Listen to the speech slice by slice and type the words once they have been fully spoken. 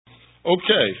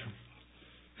Okay,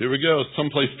 here we go,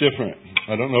 someplace different.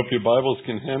 I don't know if your Bibles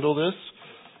can handle this.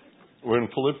 We're in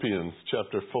Philippians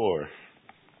chapter 4.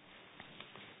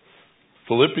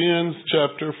 Philippians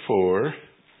chapter 4.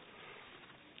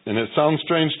 And it sounds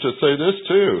strange to say this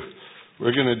too.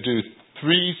 We're going to do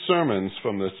 3 sermons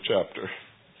from this chapter.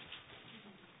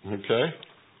 Okay?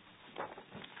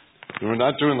 And we're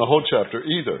not doing the whole chapter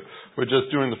either. We're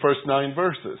just doing the first 9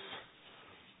 verses.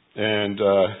 And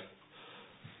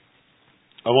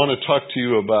I want to talk to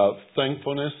you about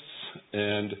thankfulness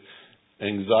and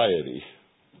anxiety.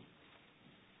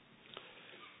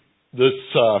 This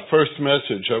first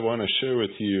message I want to share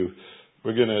with you,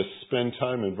 we're going to spend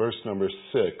time in verse number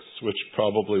 6, which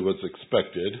probably was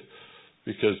expected,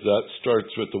 because that starts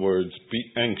with the words, be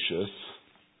anxious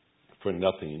for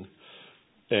nothing.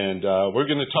 And we're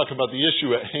going to talk about the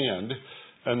issue at hand,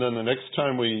 and then the next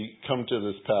time we come to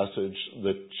this passage,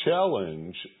 the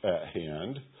challenge at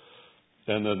hand.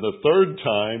 And then the third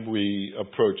time we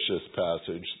approach this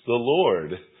passage, the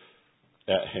Lord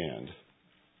at hand.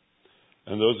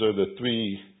 And those are the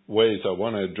 3 ways I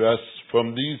want to address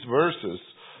from these verses,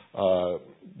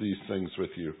 these things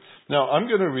with you. Now, I'm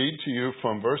going to read to you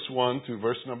from verse 1 through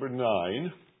verse number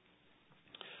 9.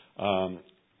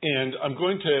 And I'm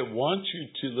going to want you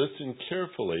to listen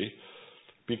carefully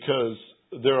because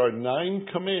there are 9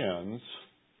 commands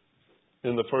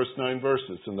in the first 9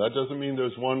 verses, and that doesn't mean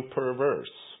there's one per verse.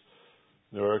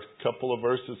 There are a couple of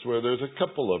verses where there's a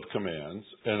couple of commands,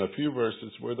 and a few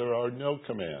verses where there are no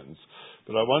commands.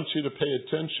 But I want you to pay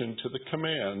attention to the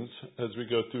commands as we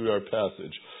go through our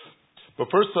passage. But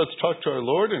first, let's talk to our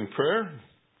Lord in prayer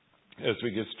as we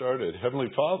get started.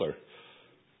 Heavenly Father,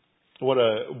 what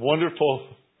a wonderful,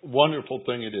 wonderful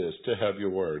thing it is to have your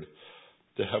word,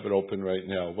 to have it open right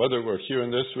now. Whether we're here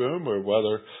in this room or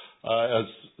whether, as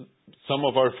some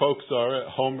of our folks are at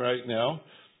home right now,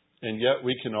 and yet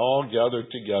we can all gather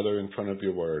together in front of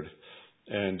your word.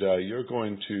 And you're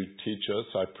going to teach us,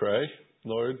 I pray.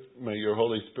 Lord, may your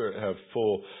Holy Spirit have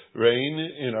full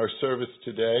reign in our service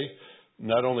today.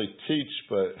 Not only teach,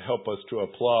 but help us to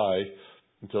apply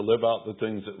and to live out the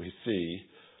things that we see.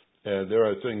 And there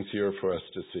are things here for us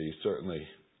to see, certainly.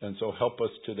 And so help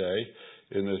us today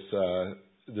in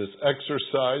this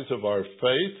exercise of our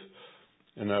faith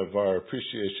and of our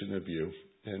appreciation of you.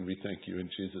 And we thank you in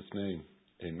Jesus' name.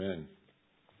 Amen.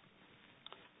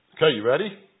 Okay, you ready?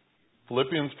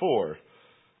 Philippians 4.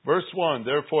 Verse 1,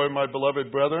 therefore, my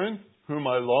beloved brethren, whom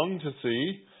I long to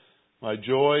see, my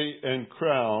joy and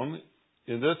crown,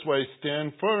 in this way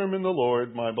stand firm in the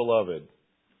Lord, my beloved.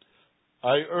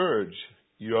 I urge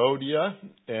Euodia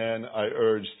and I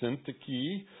urge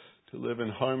Syntyche to live in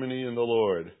harmony in the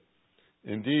Lord.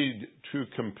 Indeed, true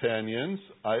companions,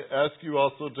 I ask you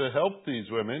also to help these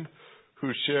women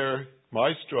who share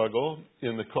my struggle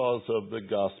in the cause of the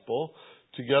gospel,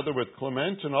 together with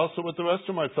Clement and also with the rest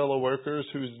of my fellow workers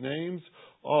whose names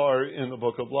are in the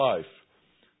book of life.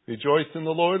 Rejoice in the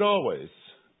Lord always.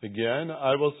 Again,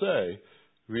 I will say,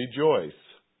 rejoice.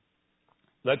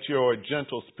 Let your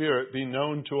gentle spirit be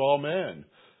known to all men.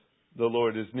 The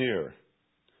Lord is near.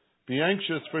 Be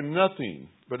anxious for nothing,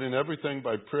 but in everything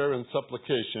by prayer and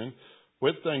supplication,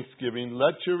 with thanksgiving,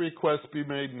 let your requests be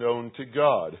made known to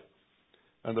God.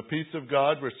 And the peace of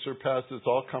God, which surpasses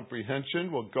all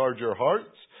comprehension, will guard your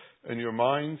hearts and your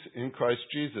minds in Christ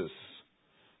Jesus.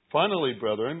 Finally,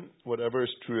 brethren, whatever is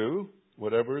true,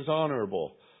 whatever is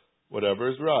honorable, whatever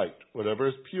is right, whatever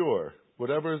is pure,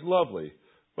 whatever is lovely,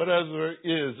 whatever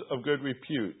is of good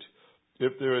repute,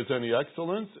 if there is any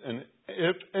excellence, and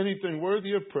if anything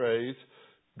worthy of praise,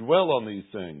 dwell on these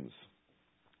things.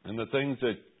 And the things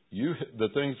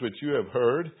which you have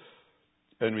heard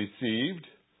and received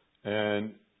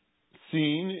and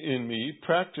seen in me,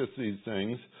 practice these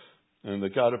things, and the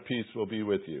God of peace will be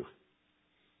with you.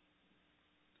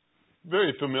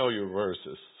 Very familiar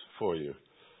verses for you.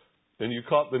 And you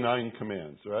caught the 9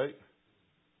 commands, right?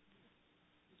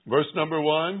 Verse number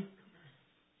 1,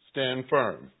 stand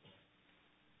firm.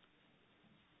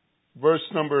 Verse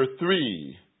number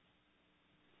 3,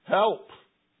 help.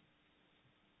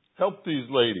 Help these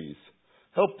ladies.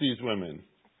 Help these women.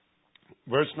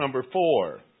 Verse number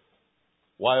 4,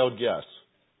 wild guess.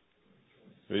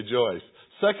 Rejoice.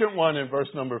 Second one in verse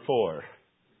number 4.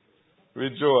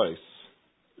 Rejoice.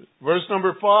 Verse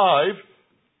number 5.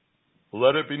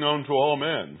 Let it be known to all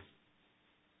men.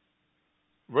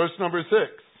 Verse number 6.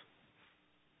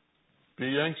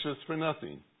 Be anxious for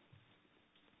nothing.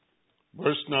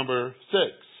 Verse number 6.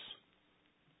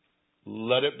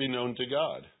 Let it be known to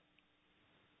God.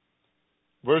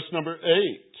 Verse number 8.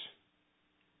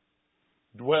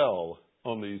 Dwell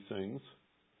on these things.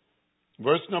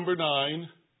 Verse number 9,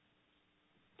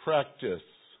 practice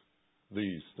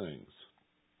these things.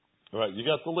 All right, you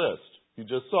got the list. You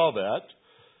just saw that.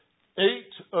 8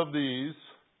 of these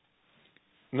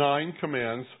 9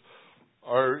 commands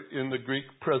are in the Greek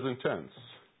present tense.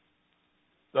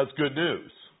 That's good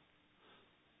news.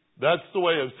 That's the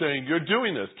way of saying, you're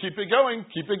doing this. Keep it going.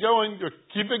 Keep it going.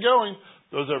 Keep it going.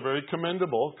 Those are very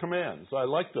commendable commands. I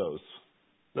like those.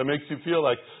 That makes you feel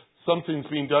like something's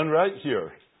being done right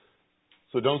here.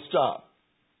 So don't stop.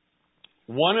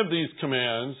 One of these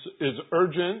commands is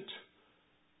urgent.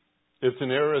 It's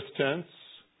an aorist tense.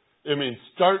 It means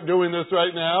start doing this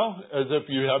right now, as if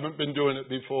you haven't been doing it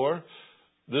before.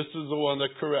 This is the one that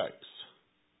corrects.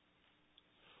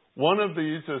 One of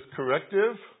these is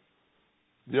corrective.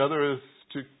 The other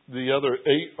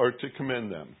 8 are to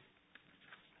commend them.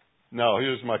 Now,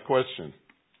 here's my question.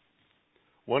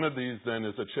 One of these, then,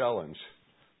 is a challenge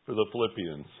for the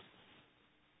Philippians.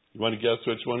 You want to guess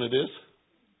which one it is?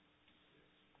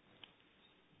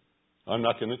 I'm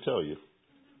not going to tell you.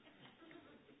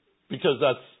 Because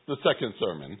that's the second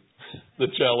sermon, the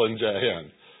challenge at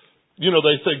hand. You know,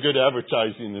 they say good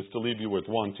advertising is to leave you with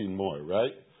wanting more,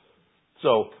 right?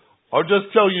 So, I'll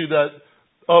just tell you that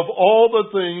of all the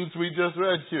things we just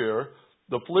read here,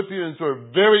 the Philippians were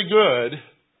very good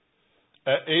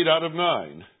at 8 out of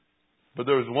 9. But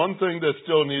there was one thing that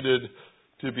still needed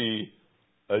to be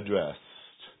addressed.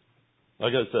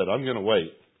 Like I said, I'm going to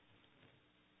wait.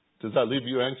 Does that leave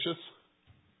you anxious?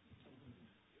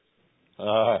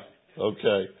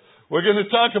 Okay. We're going to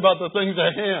talk about the things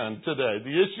at hand today,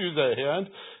 the issues at hand.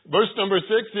 Verse number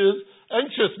 6 is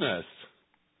anxiousness.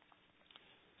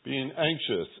 Being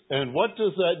anxious. And what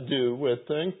does that do with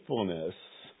thankfulness?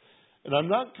 And I'm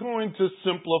not going to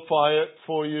simplify it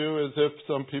for you as if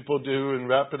some people do and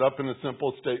wrap it up in a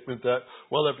simple statement that,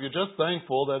 well, if you're just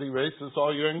thankful, that erases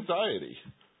all your anxiety.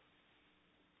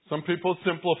 Some people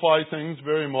simplify things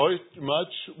very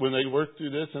much when they work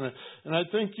through this. And I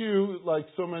think you, like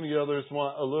so many others,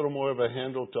 want a little more of a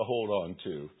handle to hold on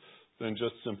to than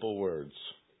just simple words.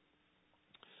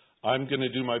 I'm going to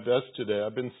do my best today.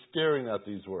 I've been staring at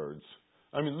these words.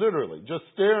 I mean, literally, just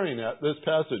staring at this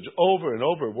passage over and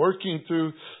over, working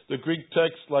through the Greek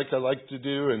text like I like to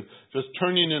do, and just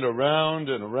turning it around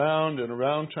and around and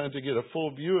around, trying to get a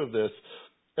full view of this.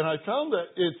 And I found that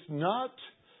it's not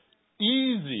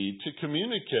easy to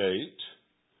communicate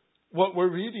what we're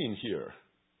reading here,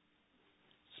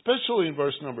 especially in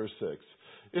verse number 6.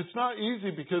 It's not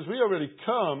easy because we already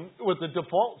come with a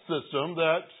default system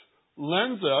that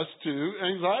lends us to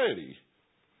anxiety.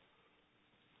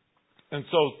 And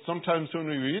so sometimes when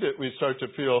we read it, we start to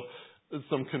feel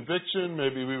some conviction.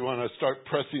 Maybe we want to start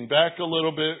pressing back a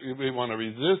little bit. We want to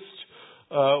resist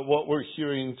what we're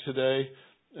hearing today.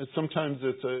 And sometimes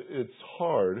it's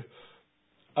hard.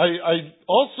 I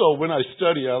also, when I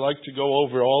study, I like to go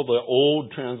over all the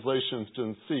old translations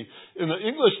to see. In the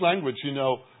English language, you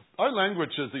know, our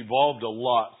language has evolved a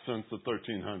lot since the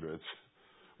 1300s.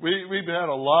 We've had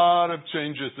a lot of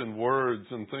changes in words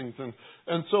and things.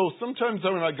 And so sometimes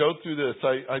when I go through this,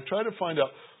 I try to find out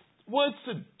what's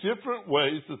the different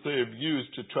ways that they have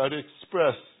used to try to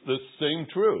express this same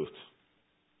truth.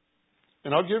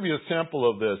 And I'll give you a sample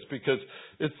of this because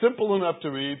it's simple enough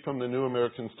to read from the New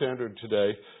American Standard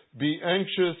today. Be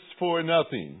anxious for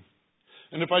nothing.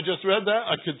 And if I just read that,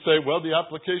 I could say, well, the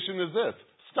application is this.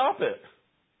 Stop it.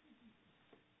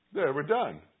 There, we're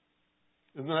done.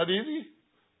 Isn't that easy?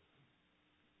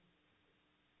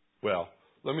 Well,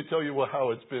 let me tell you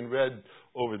how it's been read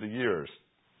over the years.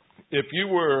 If you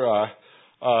were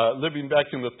living back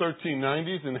in the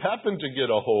 1390s and happened to get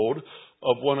a hold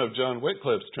of one of John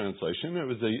Wycliffe's translation, it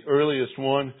was the earliest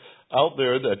one out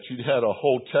there that you'd had a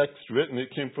whole text written.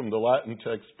 It came from the Latin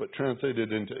text but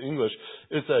translated into English.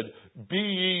 It said, "Be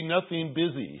ye nothing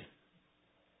busy."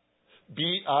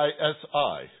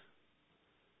 B-I-S-I.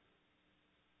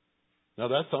 Now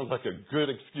that sounds like a good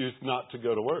excuse not to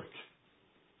go to work.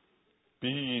 Be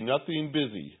ye nothing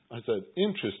busy. I said,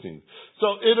 interesting. So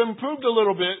it improved a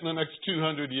little bit in the next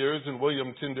 200 years, and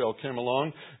William Tyndale came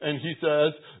along, and he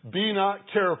says, be not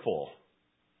careful.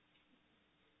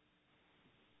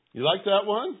 You like that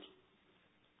one?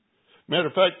 Matter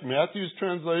of fact, Matthew's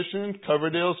translation,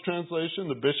 Coverdale's translation,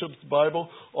 the Bishop's Bible,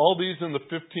 all these in the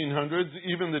 1500s,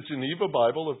 even the Geneva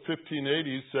Bible of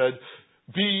 1580 said,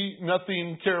 be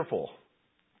nothing careful.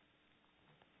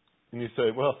 And you say,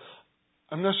 well,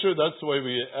 I'm not sure that's the way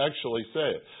we actually say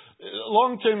it.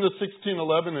 Along came the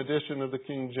 1611 edition of the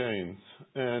King James,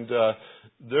 and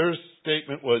their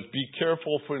statement was, be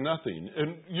careful for nothing.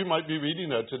 And you might be reading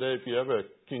that today if you have a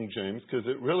King James, because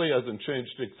it really hasn't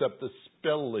changed except the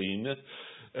spelling,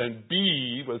 and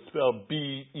be was spelled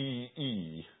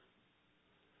B-E-E.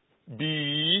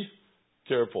 be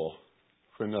careful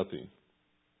for nothing.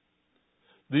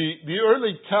 The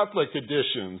early Catholic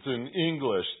editions in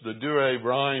English, the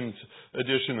Douay-Rheims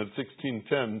edition of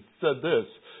 1610, said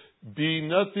this: be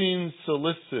nothing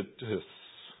solicitous.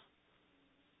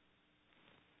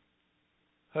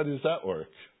 How does that work?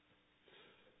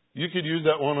 You could use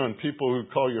that one on people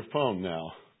who call your phone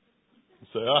now.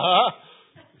 Say,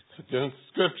 it's against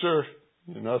Scripture.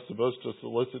 You're not supposed to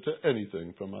solicit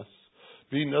anything from us.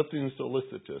 Be nothing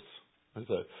solicitous. I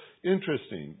said,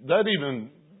 interesting.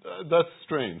 That's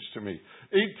strange to me.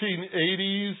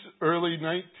 1880s, early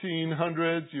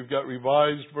 1900s, you've got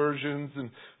revised versions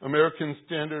and American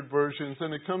Standard versions,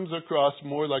 and it comes across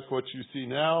more like what you see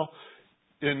now.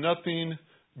 In nothing,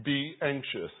 be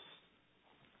anxious.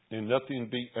 In nothing,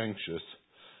 be anxious.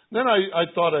 Then I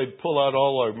thought I'd pull out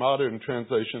all our modern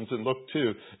translations and look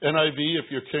too. NIV, if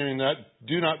you're carrying that,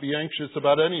 do not be anxious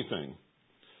about anything.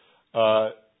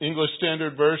 English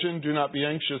Standard Version, do not be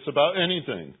anxious about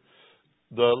anything.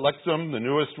 The Lexham, the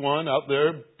newest one out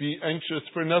there, be anxious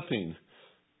for nothing.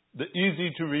 The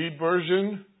easy-to-read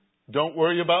version, don't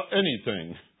worry about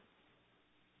anything.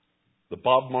 The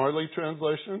Bob Marley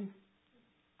translation,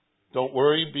 don't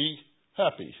worry, be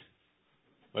happy.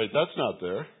 Wait, that's not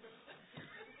there.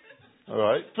 All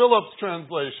right. Phillips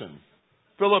translation,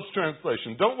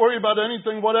 don't worry about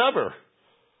anything whatever.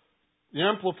 The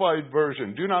Amplified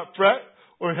Version, do not fret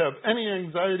or have any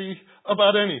anxiety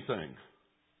about anything.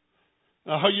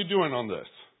 Now, how are you doing on this?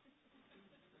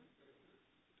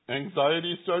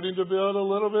 Anxiety starting to build a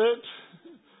little bit?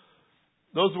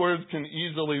 Those words can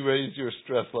easily raise your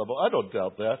stress level. I don't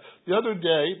doubt that. The other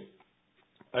day,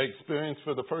 I experienced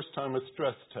for the first time a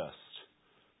stress test.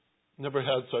 Never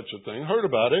had such a thing. Heard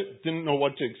about it. Didn't know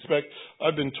what to expect.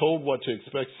 I've been told what to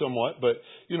expect somewhat, but,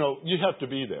 you have to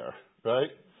be there, right?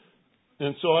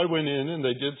 And so I went in and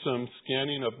they did some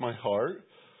scanning of my heart.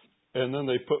 And then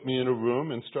they put me in a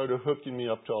room and started hooking me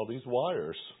up to all these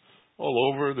wires.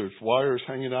 All over, there's wires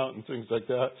hanging out and things like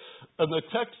that. And the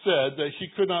tech said that he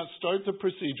could not start the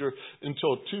procedure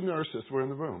until 2 nurses were in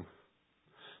the room.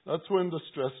 That's when the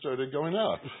stress started going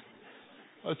up.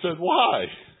 I said, why?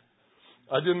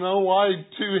 I didn't know why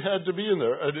 2 had to be in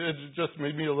there. It just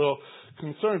made me a little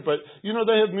concerned. But,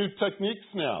 they have new techniques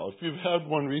now. If you've had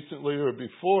one recently or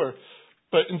before.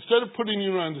 But instead of putting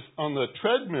you on the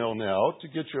treadmill now to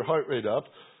get your heart rate up,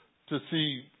 to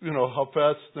see, how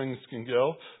fast things can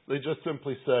go, they just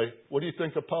simply say, what do you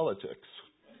think of politics?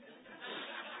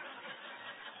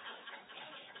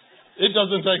 It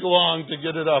doesn't take long to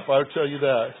get it up, I'll tell you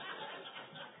that.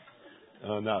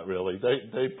 Not really.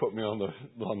 They put me on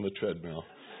the treadmill.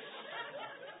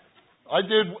 I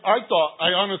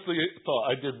honestly thought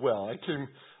I did well. I came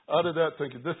out of that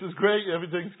thinking, this is great,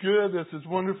 everything's good, this is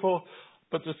wonderful.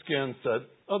 But the scan said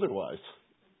otherwise.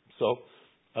 So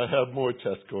I have more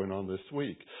tests going on this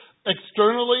week.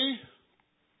 Externally,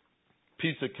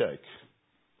 piece of cake.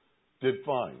 Did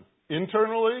fine.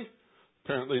 Internally,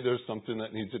 apparently there's something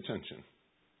that needs attention.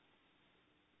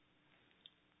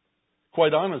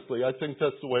 Quite honestly, I think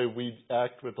that's the way we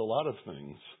act with a lot of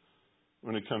things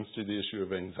when it comes to the issue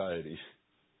of anxiety.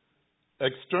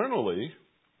 Externally,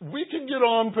 we can get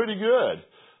on pretty good.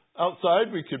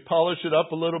 Outside, we could polish it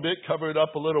up a little bit, cover it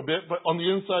up a little bit, but on the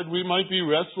inside, we might be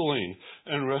wrestling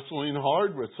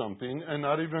hard with something and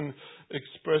not even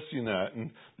expressing that.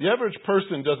 And the average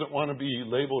person doesn't want to be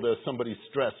labeled as somebody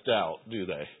stressed out, do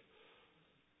they?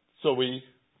 So we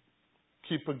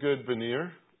keep a good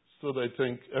veneer so they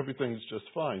think everything's just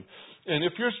fine. And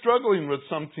if you're struggling with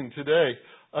something today,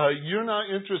 you're not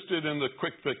interested in the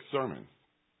quick fix sermon.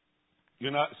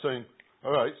 You're not saying,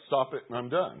 all right, stop it and I'm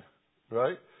done,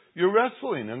 right? You're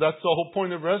wrestling, and that's the whole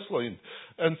point of wrestling.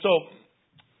 And so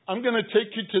I'm going to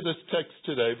take you to this text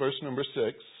today, verse number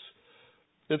 6.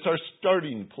 It's our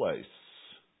starting place.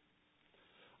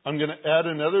 I'm going to add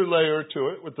another layer to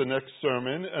it with the next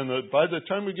sermon, and by the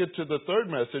time we get to the third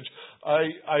message,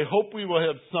 I hope we will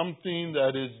have something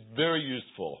that is very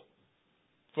useful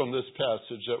from this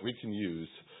passage that we can use.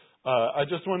 I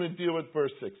just want to deal with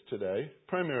verse 6 today,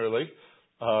 primarily,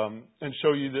 and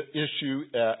show you the issue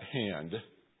at hand.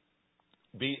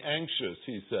 Be anxious,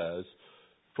 he says,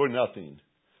 for nothing.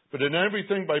 But in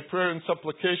everything by prayer and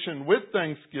supplication with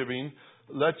thanksgiving,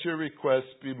 let your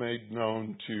requests be made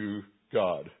known to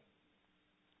God.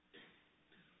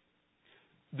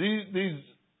 These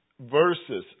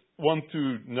verses, 1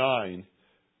 through 9,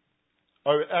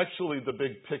 are actually the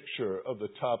big picture of the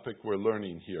topic we're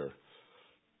learning here.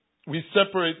 We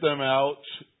separate them out.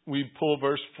 We pull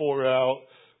verse 4 out.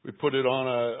 We put it on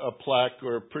a plaque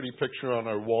or a pretty picture on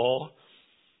our wall.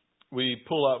 we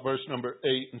pull out verse number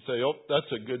 8 and say, oh,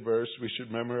 that's a good verse we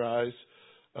should memorize.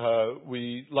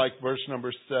 We like verse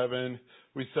number 7.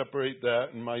 We separate that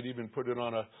and might even put it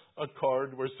on a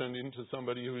card we're sending to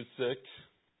somebody who's sick.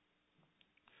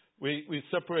 We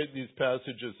separate these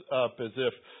passages up as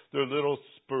if they're little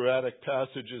sporadic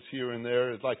passages here and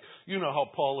there. It's like, you know how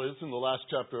Paul is in the last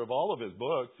chapter of all of his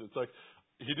books. It's like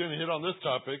he didn't hit on this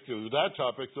topic or that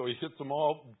topic, so he hits them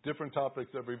all, different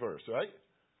topics every verse, right?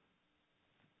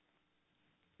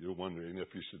 You're wondering if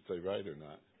you should say right or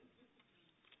not.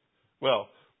 Well,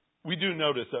 we do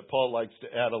notice that Paul likes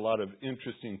to add a lot of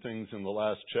interesting things in the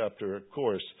last chapter, of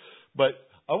course. But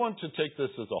I want to take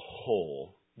this as a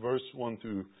whole, verse 1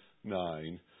 through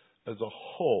 9, as a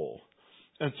whole.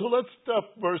 And so let's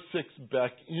step verse 6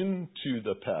 back into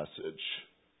the passage,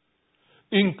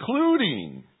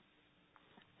 including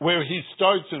where he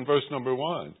starts in verse number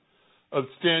 1, of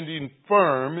standing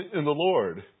firm in the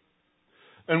Lord.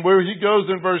 And where he goes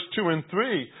in verse 2 and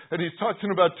 3, and he's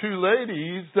talking about two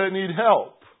ladies that need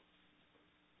help.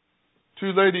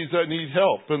 Two ladies that need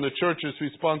help, and the church's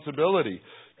responsibility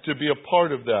to be a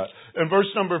part of that. In verse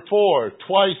number 4,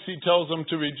 twice he tells them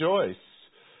to rejoice.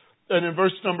 And in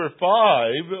verse number 5,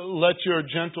 let your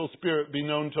gentle spirit be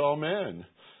known to all men.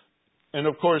 And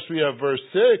of course we have verse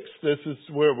 6, this is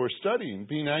where we're studying,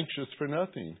 being anxious for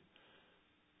nothing.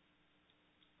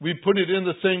 We put it in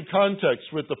the same context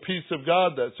with the peace of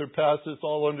God that surpasses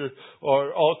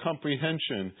all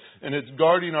comprehension. And it's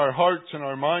guarding our hearts and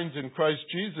our minds in Christ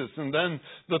Jesus. And then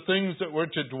the things that we're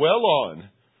to dwell on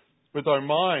with our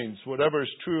minds, whatever is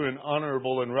true and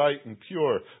honorable and right and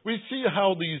pure. We see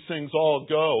how these things all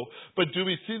go, but do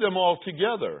we see them all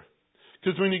together?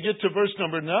 Because when you get to verse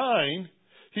number 9,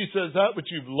 he says that which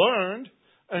you've learned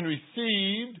and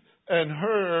received and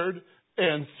heard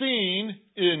and seen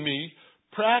in me,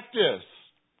 practice.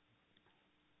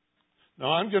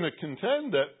 Now, I'm going to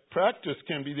contend that practice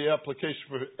can be the application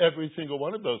for every single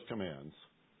one of those commands.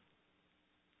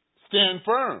 Stand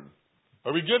firm.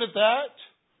 Are we good at that?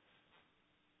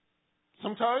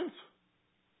 Sometimes.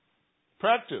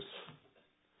 Practice.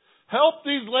 Help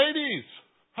these ladies.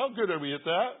 How good are we at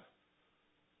that?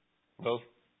 Well,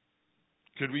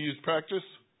 could we use practice?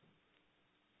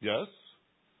 Yes.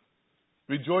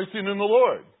 Rejoicing in the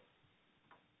Lord.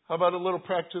 How about a little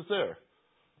practice there?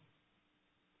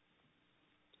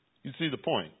 You see the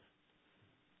point.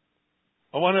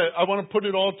 I want to put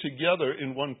it all together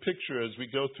in one picture as we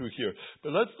go through here.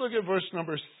 But let's look at verse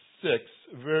number 6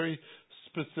 very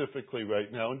specifically right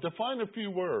now and define a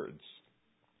few words.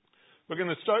 We're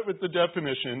going to start with the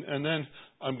definition and then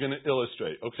I'm going to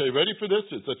illustrate. Okay, ready for this?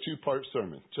 It's a two-part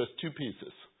sermon, just two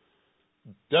pieces.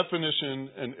 Definition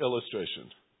and illustration.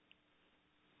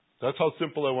 That's how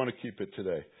simple I want to keep it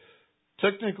today.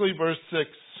 Technically, verse 6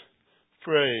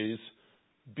 phrase,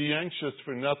 be anxious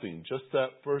for nothing, just that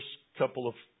first couple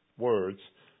of words,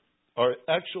 are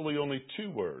actually only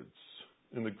two words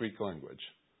in the Greek language.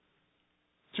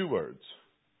 Two words.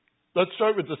 Let's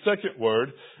start with the second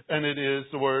word, and it is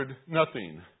the word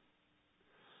nothing.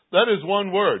 That is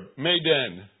one word.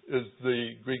 Meiden is the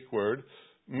Greek word.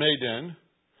 Meiden.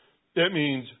 It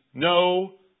means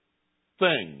no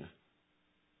thing.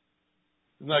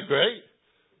 Isn't that great?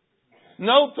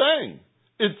 No thing.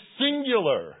 It's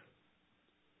singular,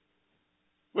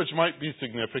 which might be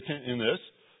significant in this.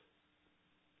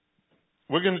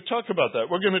 We're going to talk about that.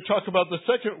 We're going to talk about the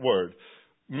second word,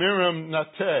 miram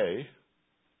nate,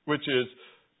 which is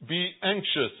be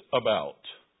anxious about.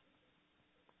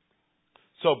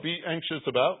 So be anxious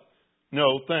about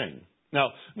no thing. Now,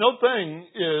 no thing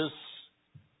is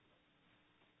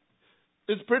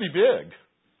pretty big.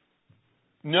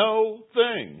 No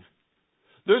thing.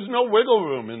 There's no wiggle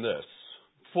room in this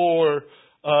for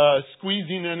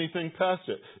squeezing anything past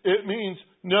it. It means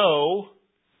no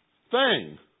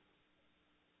thing.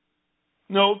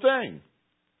 No thing.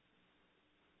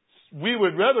 We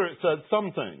would rather it said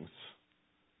some things.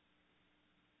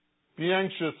 Be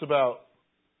anxious about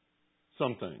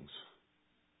some things.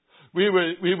 We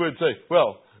would say,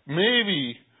 well,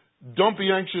 maybe don't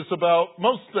be anxious about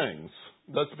most things.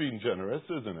 That's being generous,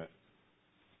 isn't it?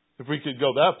 If we could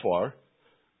go that far.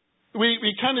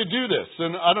 We kind of do this,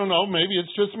 and I don't know, maybe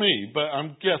it's just me, but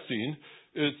I'm guessing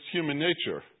it's human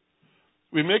nature.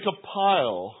 We make a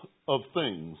pile of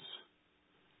things.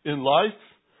 In life,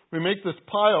 we make this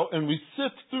pile and we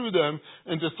sift through them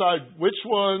and decide which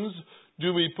ones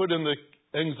do we put in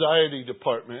the anxiety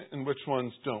department and which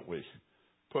ones don't we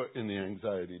put in the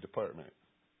anxiety department.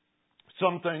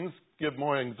 Some things give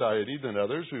more anxiety than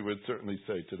others, we would certainly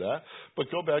say to that.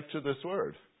 But go back to this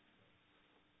word.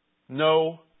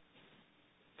 No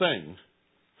thing.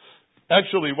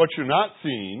 Actually, what you're not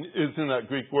seeing is in that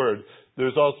Greek word,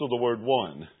 there's also the word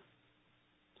one.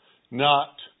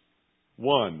 Not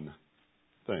one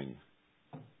thing.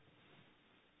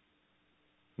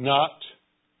 Not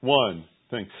one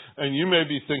thing. And you may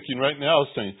be thinking right now,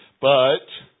 saying, but,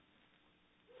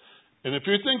 and if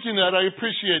you're thinking that, I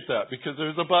appreciate that, because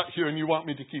there's a but here and you want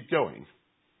me to keep going.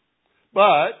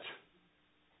 But,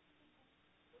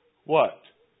 what?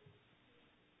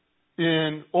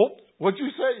 What'd you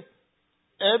say?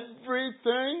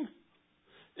 Everything?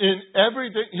 In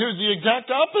everything? Here's the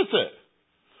exact opposite.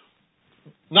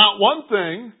 Not one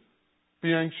thing,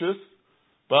 be anxious,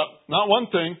 but not one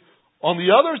thing. On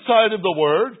the other side of the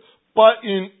word, but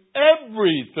in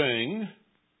everything,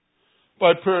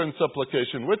 by prayer and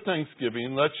supplication, with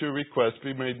thanksgiving, let your requests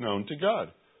be made known to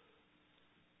God.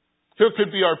 Here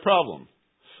could be our problem.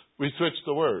 We switch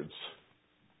the words.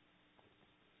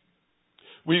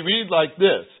 We read like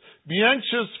this, be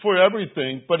anxious for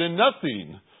everything, but in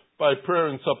nothing, by prayer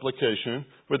and supplication,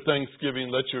 with thanksgiving,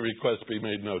 let your requests be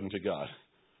made known to God.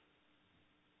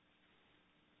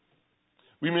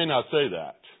 We may not say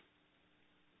that,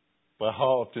 but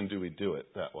how often do we do it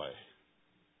that way?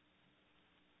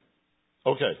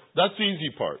 Okay, that's the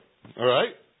easy part, all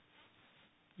right?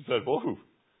 You said, whoa.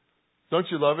 Don't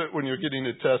you love it when you're getting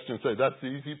a test and say, that's the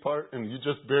easy part, and you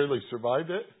just barely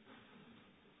survived it?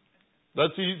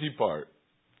 That's the easy part.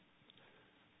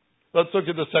 Let's look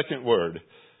at the second word.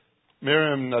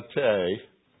 Merimnate,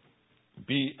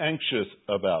 be anxious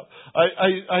about.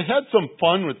 I had some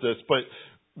fun with this, but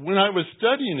when I was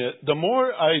studying it, the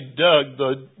more I dug,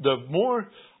 the more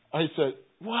I said,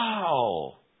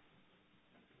 wow,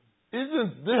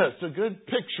 isn't this a good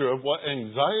picture of what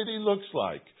anxiety looks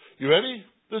like? You ready?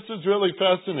 This is really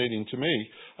fascinating to me.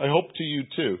 I hope to you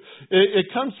too. It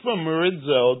comes from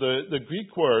merizo, the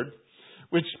Greek word,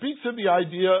 which speaks of the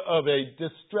idea of a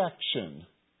distraction.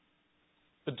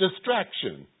 A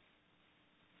distraction.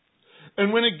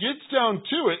 And when it gets down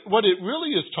to it, what it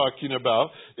really is talking about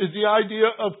is the idea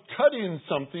of cutting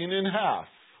something in half.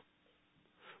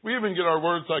 We even get our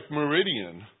words like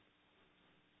meridian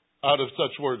out of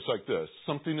such words like this,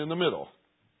 something in the middle.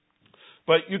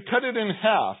 But you cut it in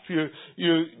half.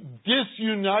 You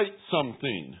disunite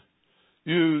something.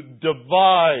 You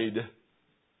divide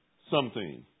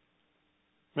something.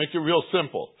 Make it real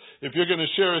simple. If you're going to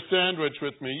share a sandwich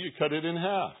with me, you cut it in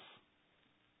half.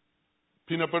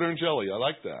 Peanut butter and jelly, I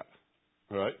like that.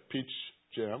 All right, peach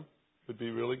jam would be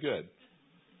really good.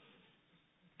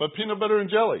 But peanut butter and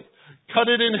jelly, cut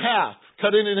it in half.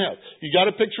 Cut it in half. You got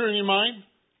a picture in your mind?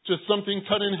 Just something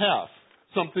cut in half.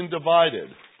 Something divided.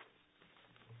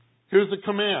 Here's a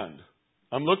command.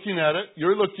 I'm looking at it.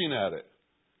 You're looking at it.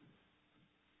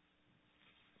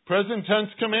 Present tense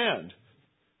command.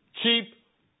 Keep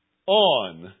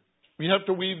on. We have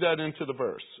to weave that into the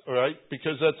verse, all right?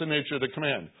 Because that's the nature of the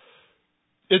command.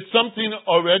 It's something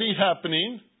already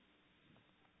happening.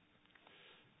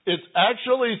 It's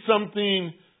actually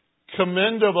something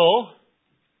commendable.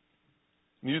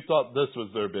 You thought this was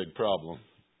their big problem.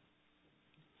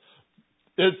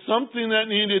 It's something that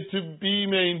needed to be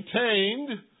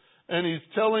maintained. And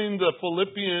he's telling the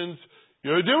Philippians,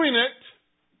 you're doing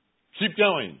it. Keep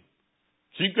going.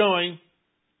 Keep going.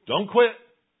 Don't quit.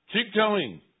 Keep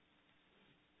going.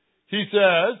 He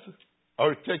says,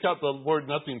 or take out the word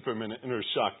nothing for a minute and it'll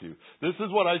shock you. This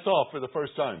is what I saw for the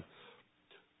first time.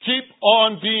 Keep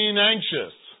on being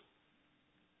anxious.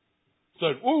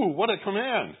 Said, ooh, what a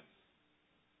command.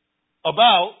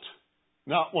 About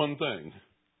not one thing.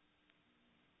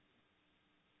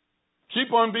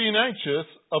 Keep on being anxious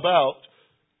about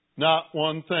not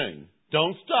one thing.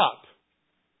 Don't stop.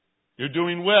 You're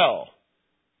doing well.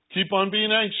 Keep on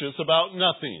being anxious about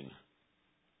nothing.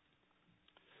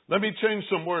 Let me change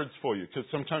some words for you because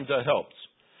sometimes that helps.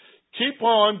 Keep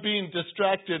on being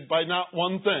distracted by not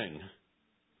one thing.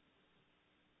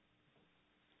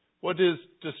 What is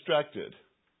distracted?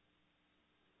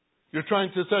 You're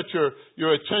trying to set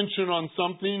your attention on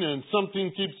something and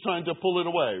something keeps trying to pull it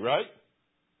away, right?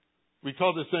 We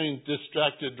call this saying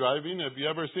distracted driving. Have you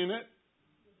ever seen it?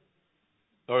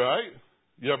 All right.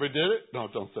 You ever did it? No,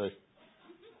 don't say.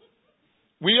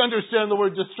 We understand the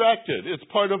word distracted. It's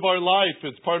part of our life.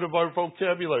 It's part of our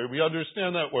vocabulary. We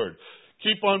understand that word.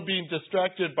 Keep on being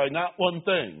distracted by not one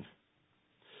thing.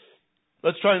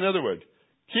 Let's try another word.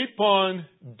 Keep on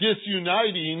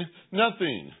disuniting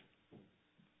nothing.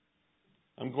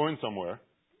 I'm going somewhere.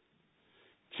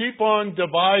 Keep on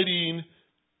dividing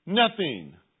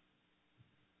nothing.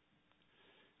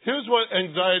 Here's what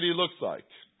anxiety looks like.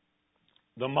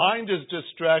 The mind is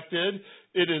distracted.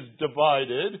 It is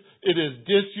divided. It is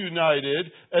disunited,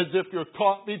 as if you're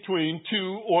caught between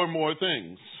two or more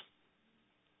things.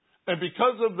 And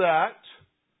because of that,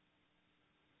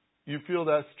 you feel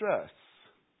that stress,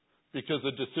 because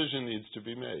a decision needs to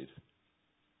be made.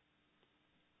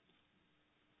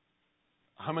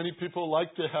 How many people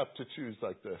like to have to choose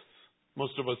like this?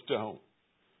 Most of us don't.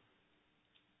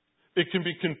 It can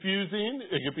be confusing.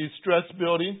 It can be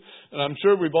stress-building. And I'm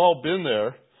sure we've all been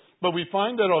there. But we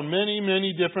find that on many,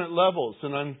 many different levels.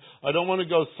 And I don't want to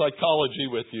go psychology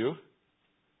with you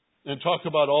and talk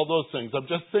about all those things. I'm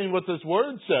just saying what this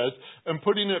word says and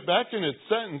putting it back in its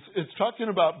sentence. It's talking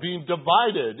about being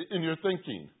divided in your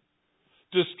thinking.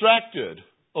 Distracted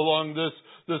along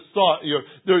this thought.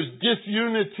 There's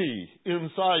disunity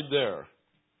inside there.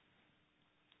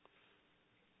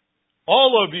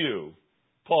 All of you,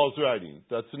 Paul's writing,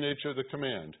 that's the nature of the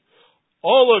command.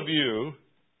 All of you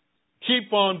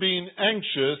keep on being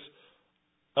anxious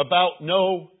about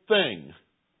no thing.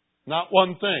 Not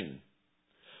one thing.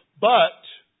 But,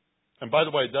 and by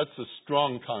the way, that's a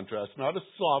strong contrast, not a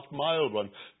soft, mild one,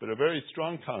 but a very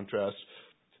strong contrast.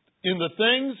 In the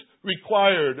things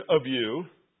required of you,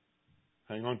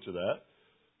 hang on to that,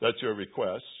 that's your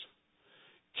request,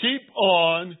 keep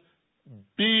on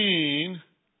being,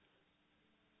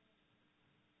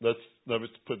 let's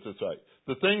put this right.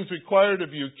 The things required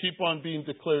of you, keep on being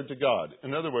declared to God.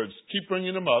 In other words, keep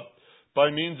bringing them up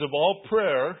by means of all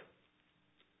prayer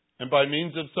and by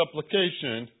means of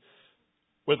supplication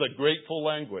with a grateful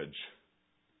language.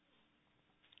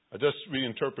 I just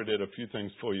reinterpreted a few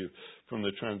things for you from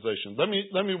the translation. Let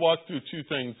me walk through two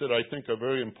things that I think are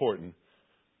very important.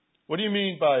 What do you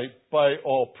mean by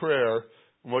all prayer,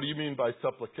 and what do you mean by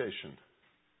supplication?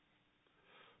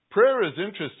 Prayer is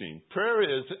interesting.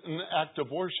 Prayer is an act of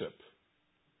worship.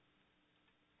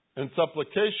 And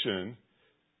supplication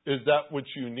is that which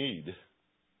you need.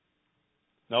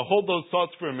 Now hold those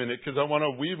thoughts for a minute, because I want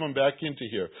to weave them back into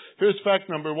here. Here's fact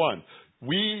number one.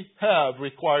 We have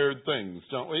required things,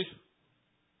 don't we?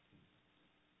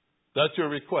 That's your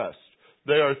request.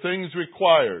 They are things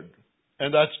required.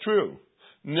 And that's true.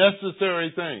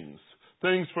 Necessary things.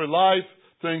 Things for life,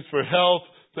 things for health,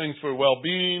 things for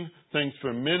well-being, things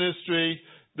for ministry.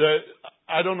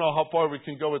 I don't know how far we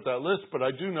can go with that list, but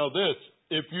I do know this.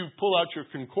 If you pull out your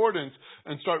concordance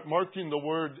and start marking the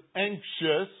word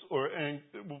anxious or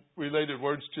related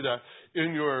words to that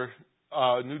in your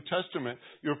New Testament,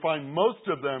 you'll find most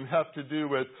of them have to do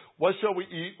with what shall we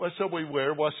eat, what shall we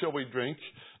wear, what shall we drink,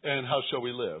 and how shall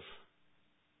we live.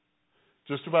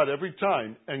 Just about every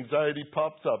time anxiety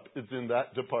pops up, it's in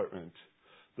that department,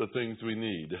 the things we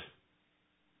need.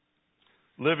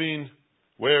 Living,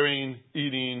 wearing,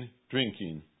 eating,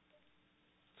 drinking.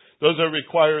 Those are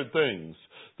required things.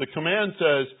 The command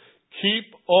says,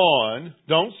 keep on,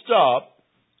 don't stop,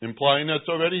 implying that's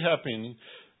already happening,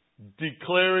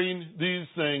 declaring these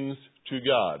things to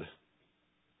God.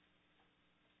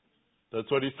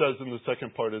 That's what he says in the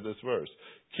second part of this verse.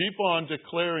 Keep on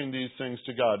declaring these things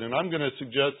to God. And I'm going to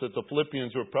suggest that the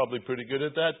Philippians were probably pretty good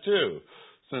at that too,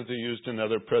 since he used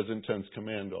another present tense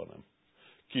command on them.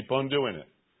 Keep on doing it.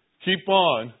 Keep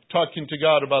on talking to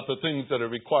God about the things that are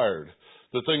required,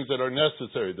 the things that are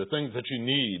necessary, the things that you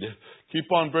need.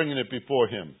 Keep on bringing it before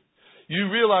him. You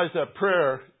realize that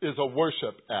prayer is a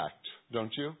worship act,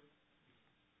 don't you?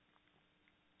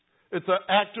 It's an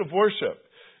act of worship.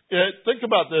 Think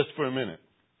about this for a minute.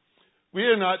 We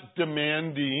are not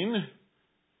demanding.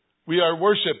 We are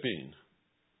worshiping.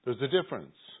 There's a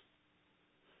difference.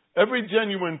 Every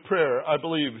genuine prayer, I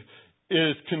believe,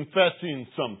 is confessing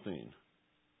something.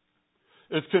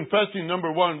 It's confessing,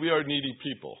 number one, we are needy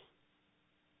people.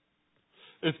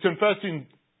 It's confessing,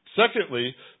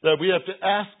 secondly, that we have to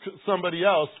ask somebody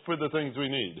else for the things we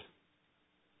need.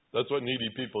 That's what needy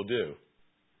people do.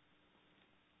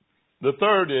 The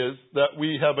third is that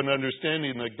we have an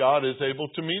understanding that God is able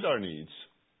to meet our needs.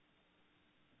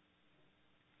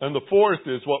 And the fourth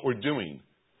is what we're doing.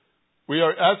 We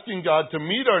are asking God to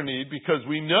meet our need because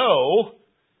we know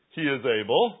He is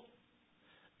able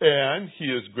and He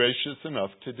is gracious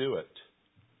enough to do it.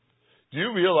 Do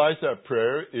you realize that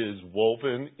prayer is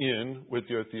woven in with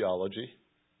your theology?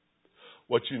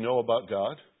 What you know about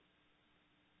God?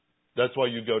 That's why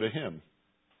you go to Him.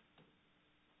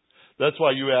 That's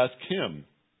why you ask Him.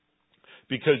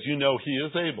 Because you know He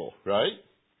is able, right?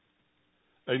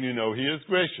 And you know He is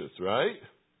gracious, right?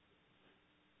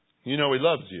 You know He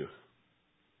loves you.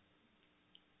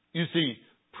 You see,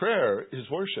 prayer is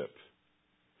worship.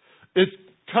 It's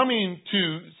coming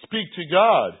to speak to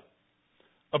God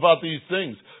about these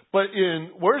things. But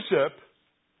in worship,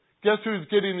 guess who's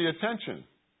getting the attention?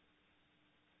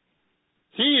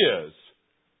 He is.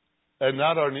 And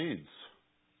not our needs.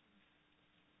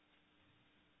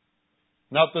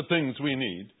 Not the things we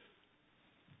need.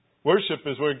 Worship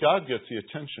is where God gets the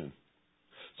attention.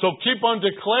 So keep on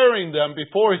declaring them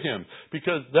before Him,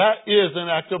 because that is an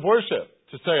act of worship.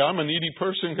 To say, I'm a needy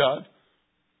person, God.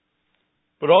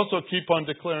 But also keep on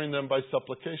declaring them by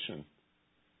supplication.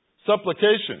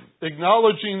 Supplication,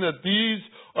 acknowledging that these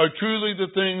are truly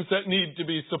the things that need to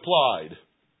be supplied.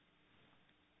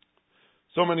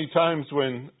 So many times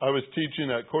when I was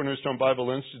teaching at Cornerstone Bible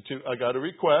Institute, I got a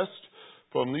request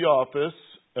from the office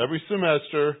every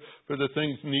semester for the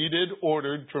things needed,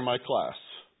 ordered for my class.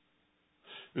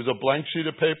 There's a blank sheet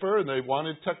of paper, and they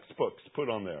wanted textbooks put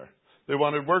on there. They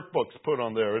wanted workbooks put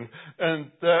on there.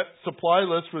 And that supply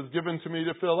list was given to me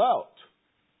to fill out.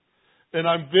 And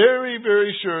I'm very,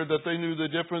 very sure that they knew the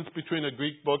difference between a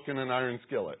Greek book and an iron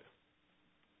skillet.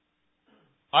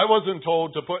 I wasn't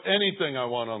told to put anything I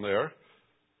want on there.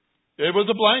 It was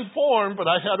a blank form, but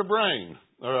I had a brain.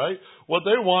 All right? What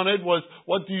they wanted was,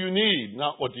 what do you need,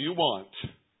 not what do you want?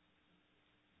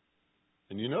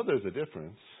 And you know there's a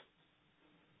difference.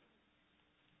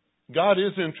 God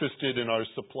is interested in our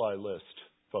supply list,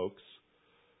 folks.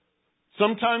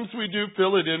 Sometimes we do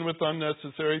fill it in with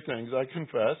unnecessary things, I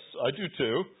confess. I do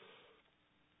too.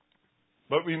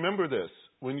 But remember this.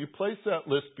 When you place that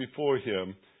list before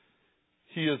Him,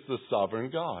 He is the sovereign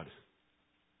God.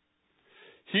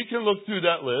 He can look through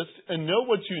that list and know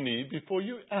what you need before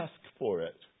you ask for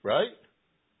it, right?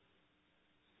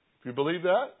 If you believe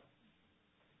that,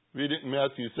 read it in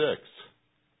Matthew 6.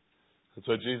 That's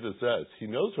what Jesus says. He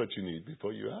knows what you need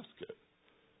before you ask it.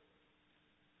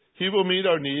 He will meet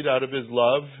our need out of His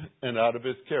love and out of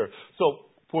His care. So,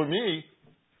 for me,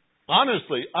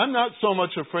 honestly, I'm not so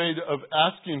much afraid of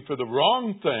asking for the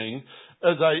wrong thing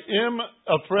as I am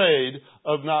afraid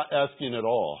of not asking at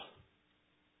all.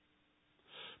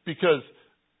 Because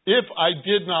if I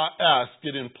did not ask,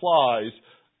 it implies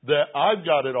that I've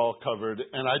got it all covered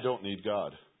and I don't need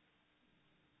God.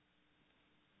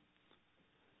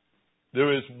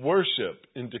 There is worship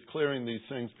in declaring these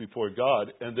things before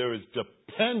God, and there is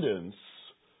dependence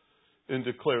in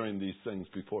declaring these things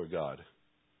before God.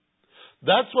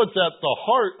 That's what's at the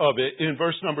heart of it in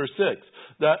verse number 6.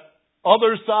 That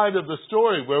other side of the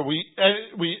story where we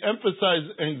emphasize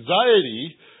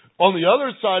anxiety. On the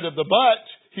other side of the but,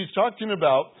 he's talking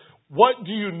about, what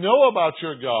do you know about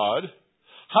your God?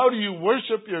 How do you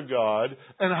worship your God?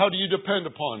 And how do you depend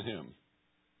upon Him?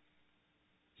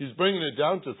 He's bringing it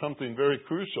down to something very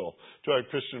crucial to our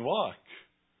Christian walk.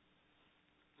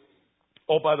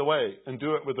 Oh, by the way, and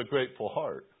do it with a grateful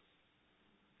heart.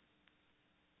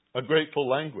 A grateful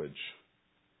language.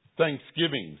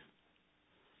 Thanksgiving.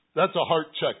 That's a heart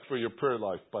check for your prayer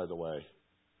life, by the way.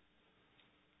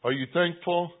 Are you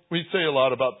thankful? We say a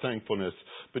lot about thankfulness,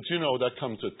 but you know that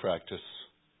comes with practice.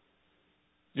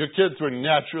 Your kids were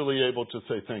naturally able to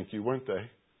say thank you, weren't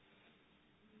they?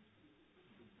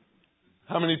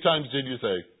 How many times did you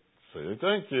say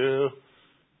thank you?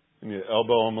 And you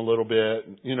elbow them a little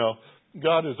bit. You know,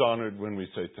 God is honored when we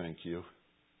say thank you.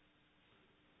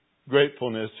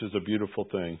 Gratefulness is a beautiful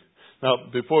thing. Now,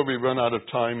 before we run out of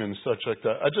time and such like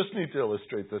that, I just need to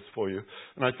illustrate this for you.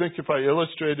 And I think if I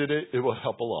illustrated it, it will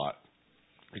help a lot.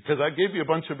 Because I gave you a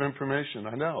bunch of information,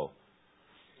 I know.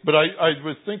 But I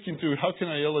was thinking through, how can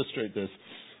I illustrate this?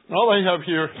 And all I have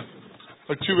here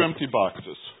are 2 empty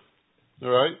boxes. All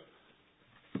right?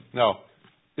 Now,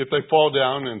 if they fall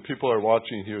down and people are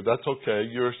watching here, that's okay.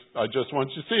 I just want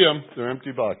you to see them. They're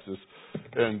empty boxes.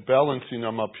 And balancing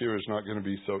them up here is not going to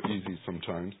be so easy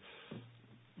sometimes.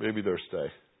 Maybe they'll stay.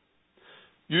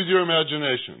 Use your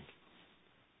imagination.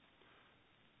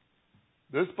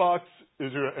 This box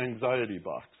is your anxiety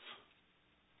box.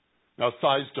 Now,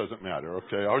 size doesn't matter,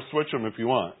 okay? I'll switch them if you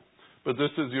want. But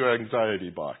this is your anxiety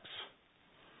box.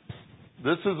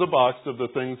 This is a box of the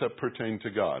things that pertain to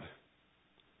God.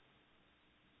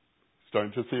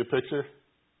 Starting to see a picture?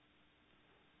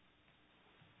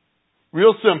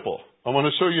 Real simple. I want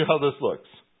to show you how this looks.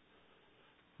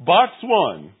 Box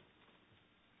 1.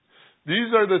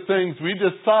 These are the things we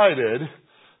decided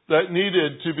that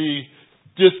needed to be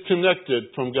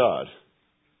disconnected from God.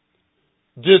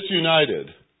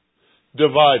 Disunited.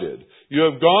 Divided. You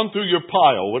have gone through your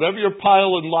pile. Whatever your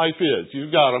pile in life is,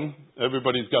 you've got them.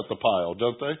 Everybody's got the pile,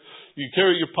 don't they? You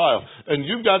carry your pile. And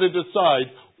you've got to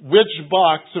decide, which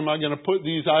box am I going to put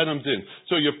these items in?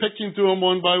 So you're picking through them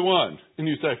one by one. And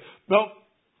you say, nope,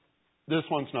 this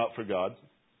one's not for God.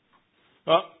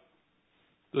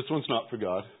 This one's not for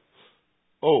God.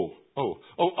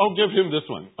 I'll give him this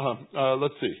one.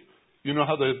 Let's see. You know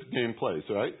how the game plays,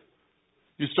 right?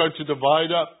 You start to divide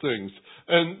up things.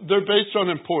 And they're based on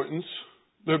importance.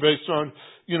 They're based on,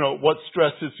 what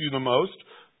stresses you the most.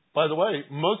 By the way,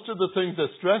 most of the things that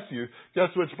stress you, guess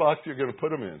which box you're going to put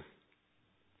them in?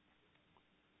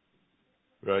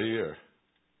 Right here.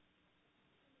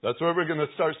 That's where we're going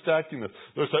to start stacking them.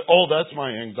 They'll say, oh, that's my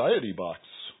anxiety box.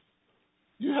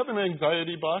 You have an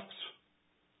anxiety box?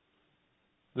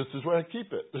 This is where I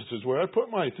keep it. This is where I put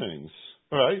my things.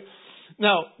 All right?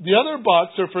 Now, the other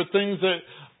box are for things that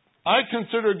I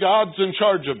consider God's in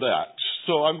charge of that.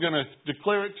 So I'm going to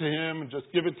declare it to Him and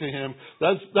just give it to Him.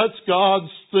 That's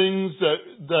God's things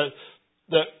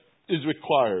that is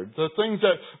required. The things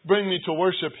that bring me to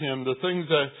worship Him. The things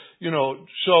that,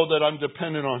 show that I'm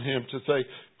dependent on Him to say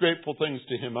grateful things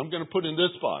to Him. I'm going to put in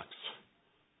this box.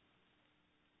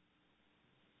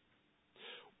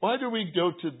 Why do we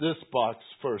go to this box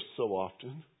first so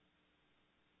often?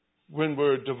 When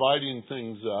we're dividing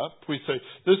things up, we say,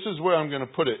 this is where I'm going to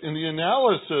put it. In the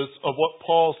analysis of what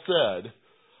Paul said,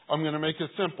 I'm going to make it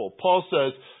simple. Paul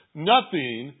says,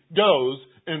 nothing goes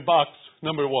in box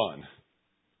number 1.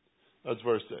 That's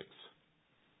verse 6.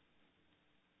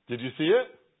 Did you see it?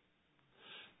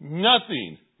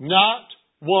 Nothing, not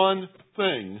one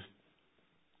thing,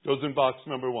 goes in box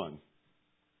number 1.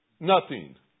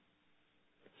 Nothing.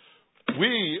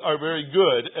 We are very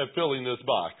good at filling this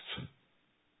box,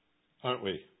 aren't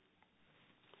we?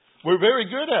 We're very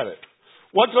good at it.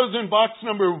 What goes in box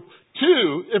number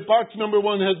 2 if box number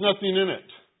 1 has nothing in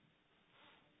it?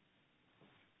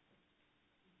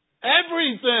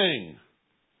 Everything.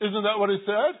 Isn't that what it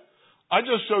said? I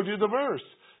just showed you the verse.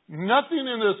 Nothing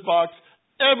in this box,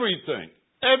 everything.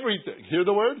 Everything. Hear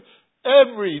the word?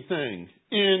 Everything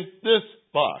in this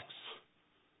box.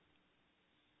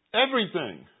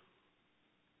 Everything.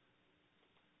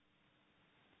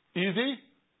 Easy?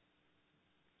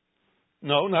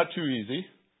 No, not too easy.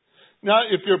 Now,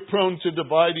 if you're prone to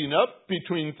dividing up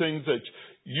between things that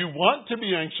you want to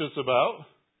be anxious about,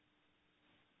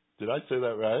 did I say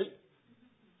that right?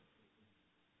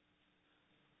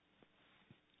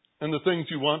 And the things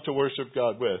you want to worship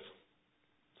God with.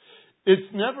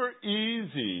 It's never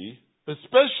easy,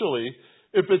 especially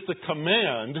if it's a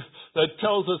command that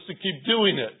tells us to keep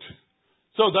doing it.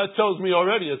 So that tells me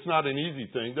already it's not an easy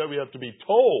thing, that we have to be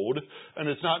told, and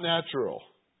it's not natural.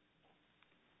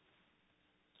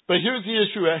 But here's the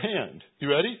issue at hand. You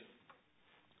ready?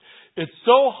 It's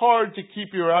so hard to keep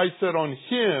your eyes set on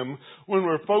Him when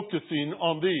we're focusing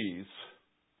on these.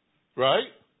 Right?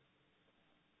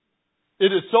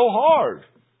 It is so hard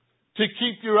to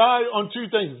keep your eye on two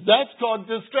things. That's called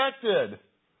distracted.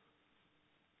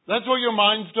 That's where your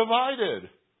mind's divided.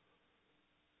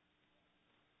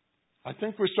 I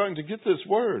think we're starting to get this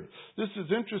word. This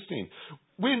is interesting.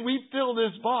 When we fill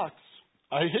this box,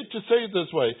 I hate to say it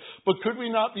this way, but could we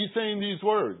not be saying these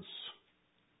words?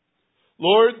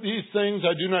 Lord, these things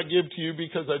I do not give to you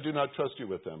because I do not trust you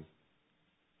with them.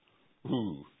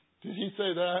 Ooh, did he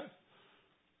say that?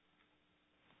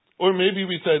 Or maybe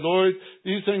we say, Lord,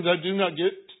 these things I do not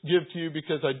give to you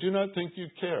because I do not think you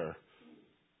care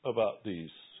about these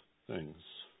things.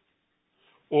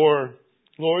 Or,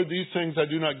 Lord, these things I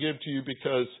do not give to you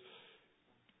because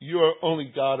you are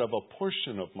only God of a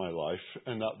portion of my life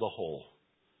and not the whole.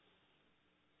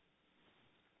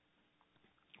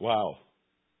 Wow.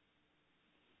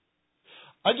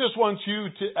 I just want you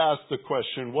to ask the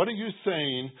question, what are you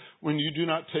saying when you do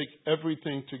not take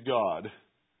everything to God?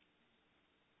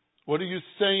 What are you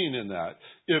saying in that?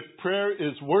 If prayer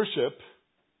is worship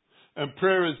and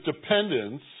prayer is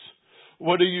dependence,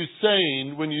 what are you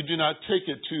saying when you do not take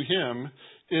it to Him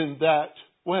in that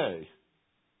way?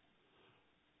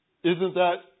 Isn't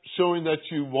that showing that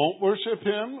you won't worship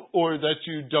Him or that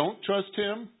you don't trust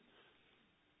Him?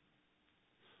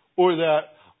 Or that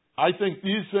I think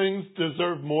these things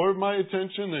deserve more of my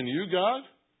attention than you, God?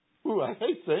 Ooh, I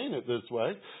hate saying it this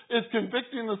way. It's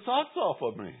convicting the socks off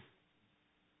of me.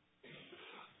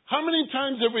 How many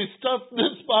times have we stuffed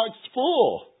this box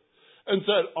full and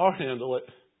said, I'll handle it?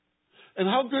 And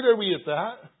how good are we at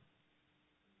that?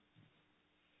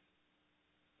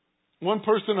 One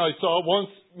person I saw once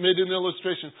made an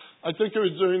illustration. I think it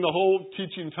was during the whole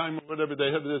teaching time or whatever.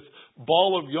 They had this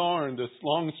ball of yarn, this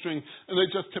long string, and they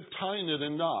just kept tying it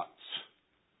in knots.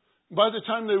 By the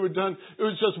time they were done, it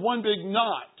was just one big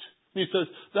knot. He says,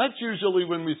 that's usually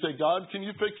when we say, God, can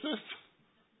you fix this?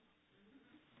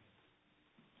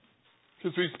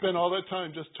 Because we spend all that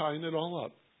time just tying it all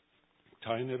up.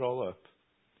 Tying it all up.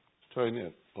 Tying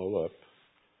it all up.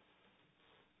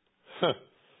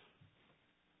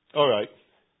 All right.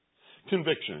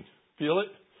 Conviction. Feel it?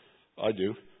 I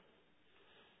do.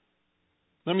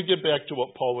 Let me get back to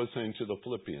what Paul was saying to the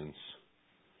Philippians.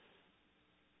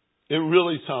 It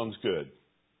really sounds good.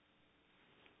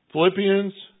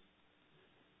 Philippians,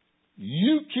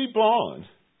 you keep on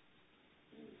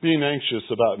being anxious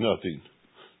about nothing.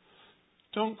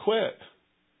 Don't quit.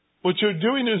 What you're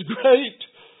doing is great.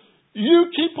 You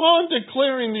keep on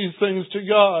declaring these things to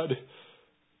God,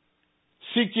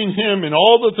 seeking Him in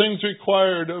all the things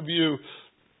required of you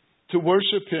to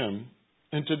worship Him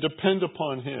and to depend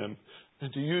upon Him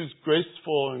and to use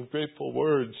graceful and grateful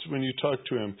words when you talk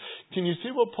to Him. Can you see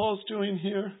what Paul's doing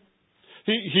here?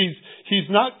 He's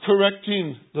not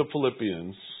correcting the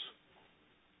Philippians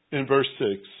in verse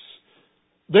 6.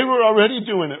 They were already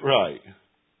doing it right.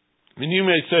 And you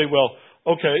may say, well,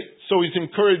 okay, so he's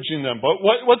encouraging them. But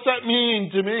what's that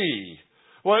mean to me?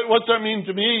 What's that mean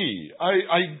to me?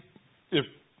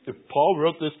 If Paul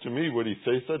wrote this to me, would he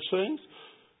say such things?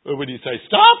 Or would he say,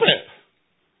 stop it?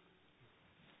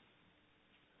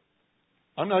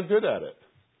 I'm not good at it.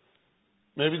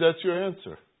 Maybe that's your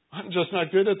answer. I'm just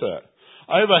not good at that.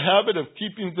 I have a habit of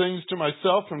keeping things to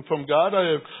myself and from God.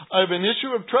 I have an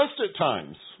issue of trust at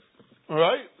times. All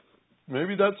right?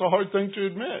 Maybe that's a hard thing to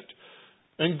admit.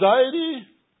 Anxiety,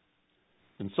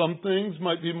 and some things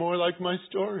might be more like my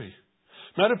story.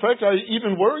 Matter of fact, I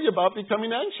even worry about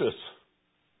becoming anxious.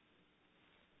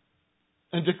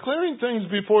 And declaring things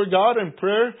before God in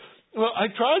prayer, well, I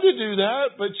try to do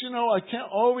that, but I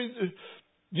can't always.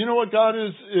 You know what God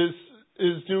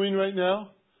is doing right now?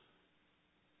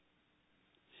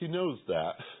 He knows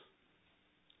that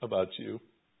about you.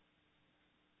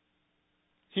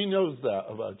 He knows that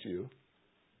about you.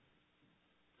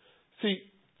 See,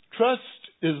 trust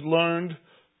is learned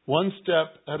one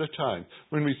step at a time.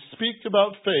 When we speak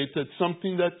about faith, it's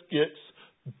something that gets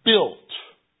built.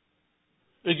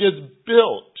 It gets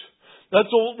built. That's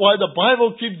why the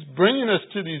Bible keeps bringing us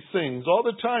to these things all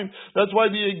the time. That's why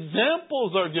the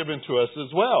examples are given to us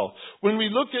as well. When we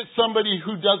look at somebody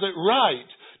who does it right,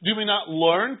 do we not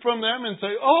learn from them and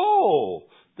say, oh,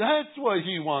 that's what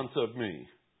He wants of me?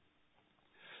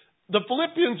 The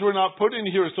Philippians were not put in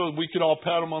here so we could all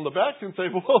pat them on the back and say,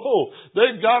 whoa,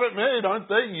 they've got it made, aren't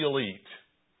they elite?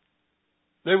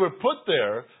 They were put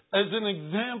there as an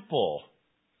example.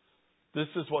 This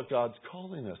is what God's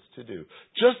calling us to do.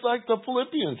 Just like the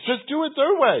Philippians. Just do it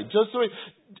their way.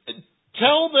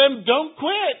 Tell them, don't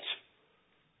quit.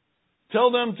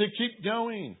 Tell them to keep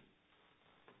going.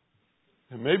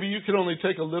 And maybe you can only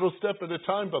take a little step at a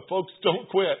time, but folks, don't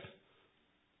quit.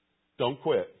 Don't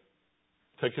quit.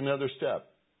 Take another step.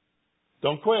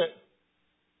 Don't quit.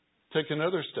 Take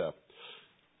another step.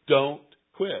 Don't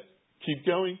quit. Keep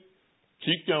going.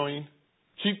 Keep going.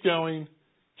 Keep going.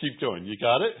 Keep going. You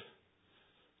got it?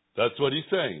 That's what he's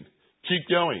saying. Keep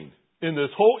going. In this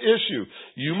whole issue,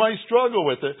 you might struggle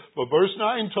with it, but verse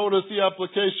 9 told us the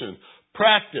application.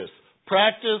 Practice.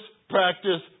 Practice.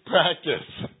 Practice. Practice.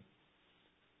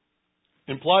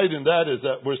 Implied in that is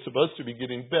that we're supposed to be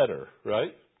getting better,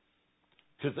 right?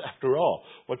 Because after all,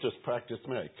 what does practice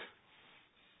make?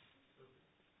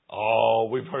 Oh,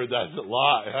 we've heard that a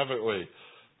lot, haven't we?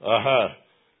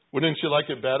 Wouldn't you like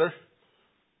it better?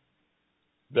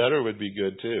 Better would be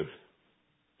good too.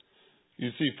 You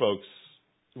see, folks,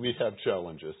 we have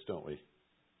challenges, don't we?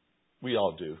 We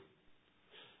all do.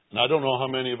 And I don't know how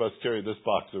many of us carry this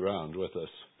box around with us.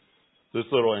 This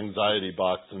little anxiety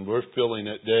box, and we're filling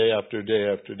it day after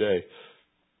day after day.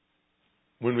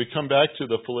 When we come back to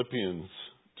the Philippians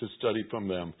to study from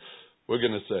them, we're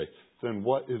going to say, then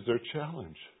what is their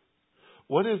challenge?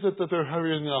 What is it that they're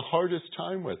having the hardest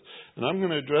time with? And I'm going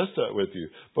to address that with you.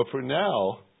 But for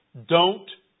now, don't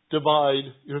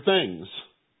divide your things.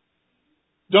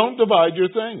 Don't divide your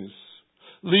things.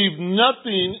 Leave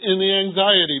nothing in the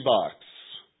anxiety box.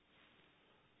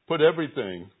 Put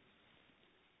everything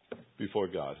before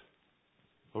God.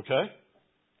 Okay?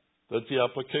 That's the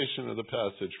application of the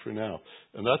passage for now.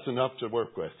 And that's enough to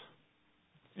work with.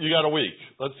 You got a week.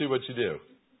 Let's see what you do.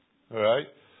 All right?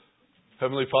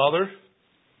 Heavenly Father,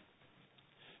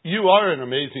 you are an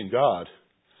amazing God.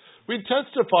 We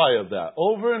testify of that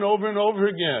over and over and over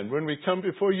again when we come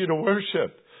before you to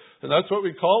worship. And that's what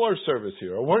we call our service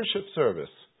here, a worship service.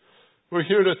 We're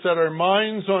here to set our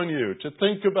minds on you, to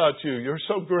think about you. You're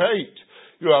so great.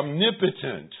 You're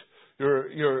omnipotent.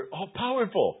 You're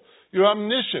all-powerful. You're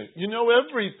omniscient. You know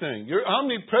everything. You're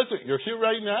omnipresent. You're here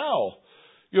right now.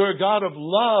 You're a God of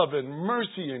love and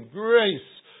mercy and grace.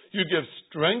 You give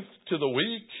strength to the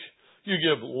weak. You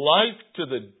give life to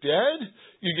the dead.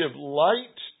 You give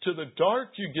light to the dark.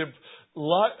 You give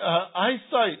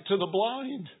eyesight to the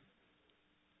blind.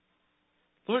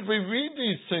 Lord, we read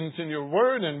these things in your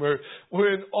word and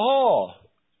we're in awe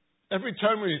every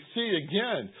time we see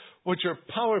again what your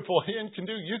powerful hand can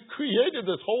do. You created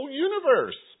this whole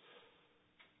universe.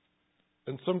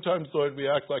 And sometimes, Lord, we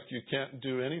act like you can't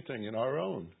do anything in our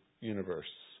own universe.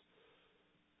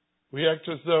 We act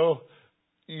as though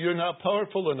you're not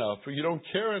powerful enough, or you don't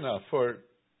care enough, or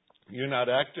you're not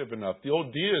active enough. The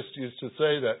old deists used to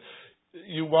say that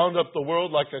you wound up the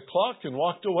world like a clock and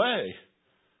walked away.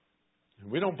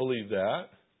 We don't believe that.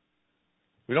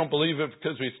 We don't believe it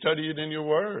because we study it in your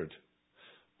word.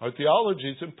 Our theology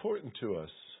is important to us.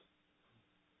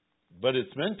 But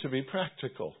it's meant to be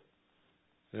practical.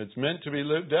 And it's meant to be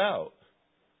lived out.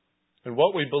 And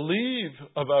what we believe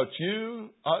about you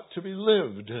ought to be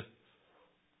lived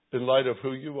in light of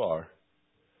who you are.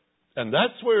 And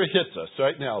that's where it hits us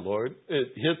right now, Lord. It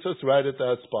hits us right at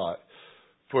that spot.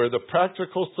 For the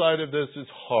practical side of this is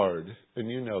hard, and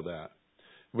you know that.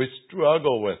 We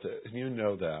struggle with it, and you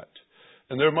know that.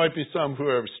 And there might be some who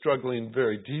are struggling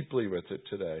very deeply with it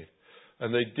today,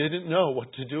 and they didn't know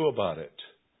what to do about it.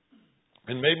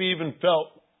 And maybe even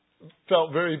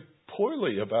felt very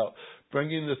poorly about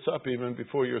bringing this up even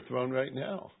before your throne right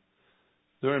now.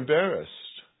 They're embarrassed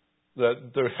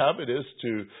that their habit is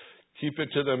to keep it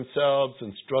to themselves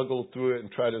and struggle through it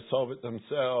and try to solve it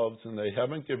themselves. And they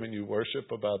haven't given you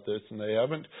worship about this. And they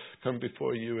haven't come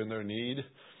before you in their need.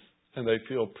 And they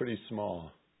feel pretty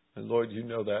small. And Lord, you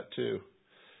know that too.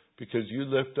 Because you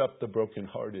lift up the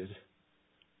brokenhearted.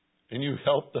 And you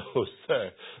help those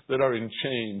that are in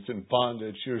chains and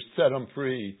bondage. You set them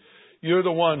free. You're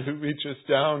the one who reaches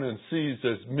down and sees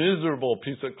this miserable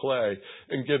piece of clay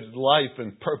and gives life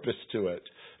and purpose to it.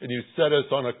 And you set us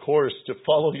on a course to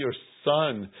follow your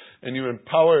Son. And you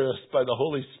empower us by the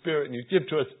Holy Spirit. And you give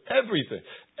to us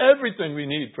everything we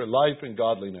need for life and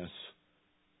godliness.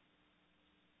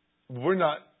 We're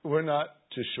not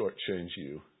to shortchange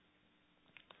you.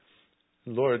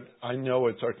 Lord, I know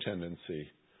it's our tendency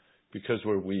because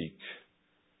we're weak.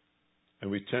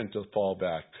 And we tend to fall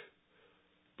back.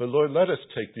 But Lord, let us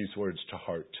take these words to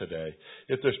heart today.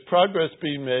 If there's progress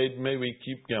being made, may we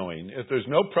keep going. If there's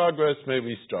no progress, may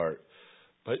we start.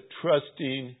 But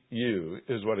trusting you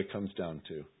is what it comes down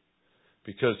to.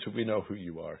 Because we know who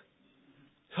you are.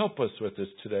 Help us with this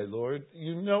today, Lord.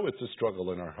 You know it's a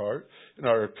struggle in our heart, in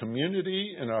our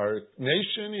community, in our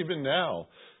nation, even now.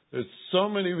 There's so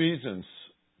many reasons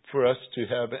for us to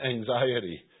have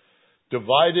anxiety.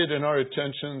 Divided in our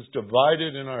attentions,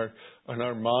 divided in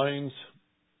our minds.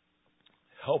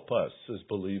 Help us as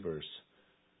believers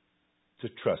to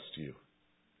trust you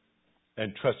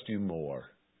and trust you more.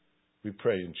 We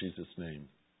pray in Jesus' name.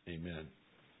 Amen.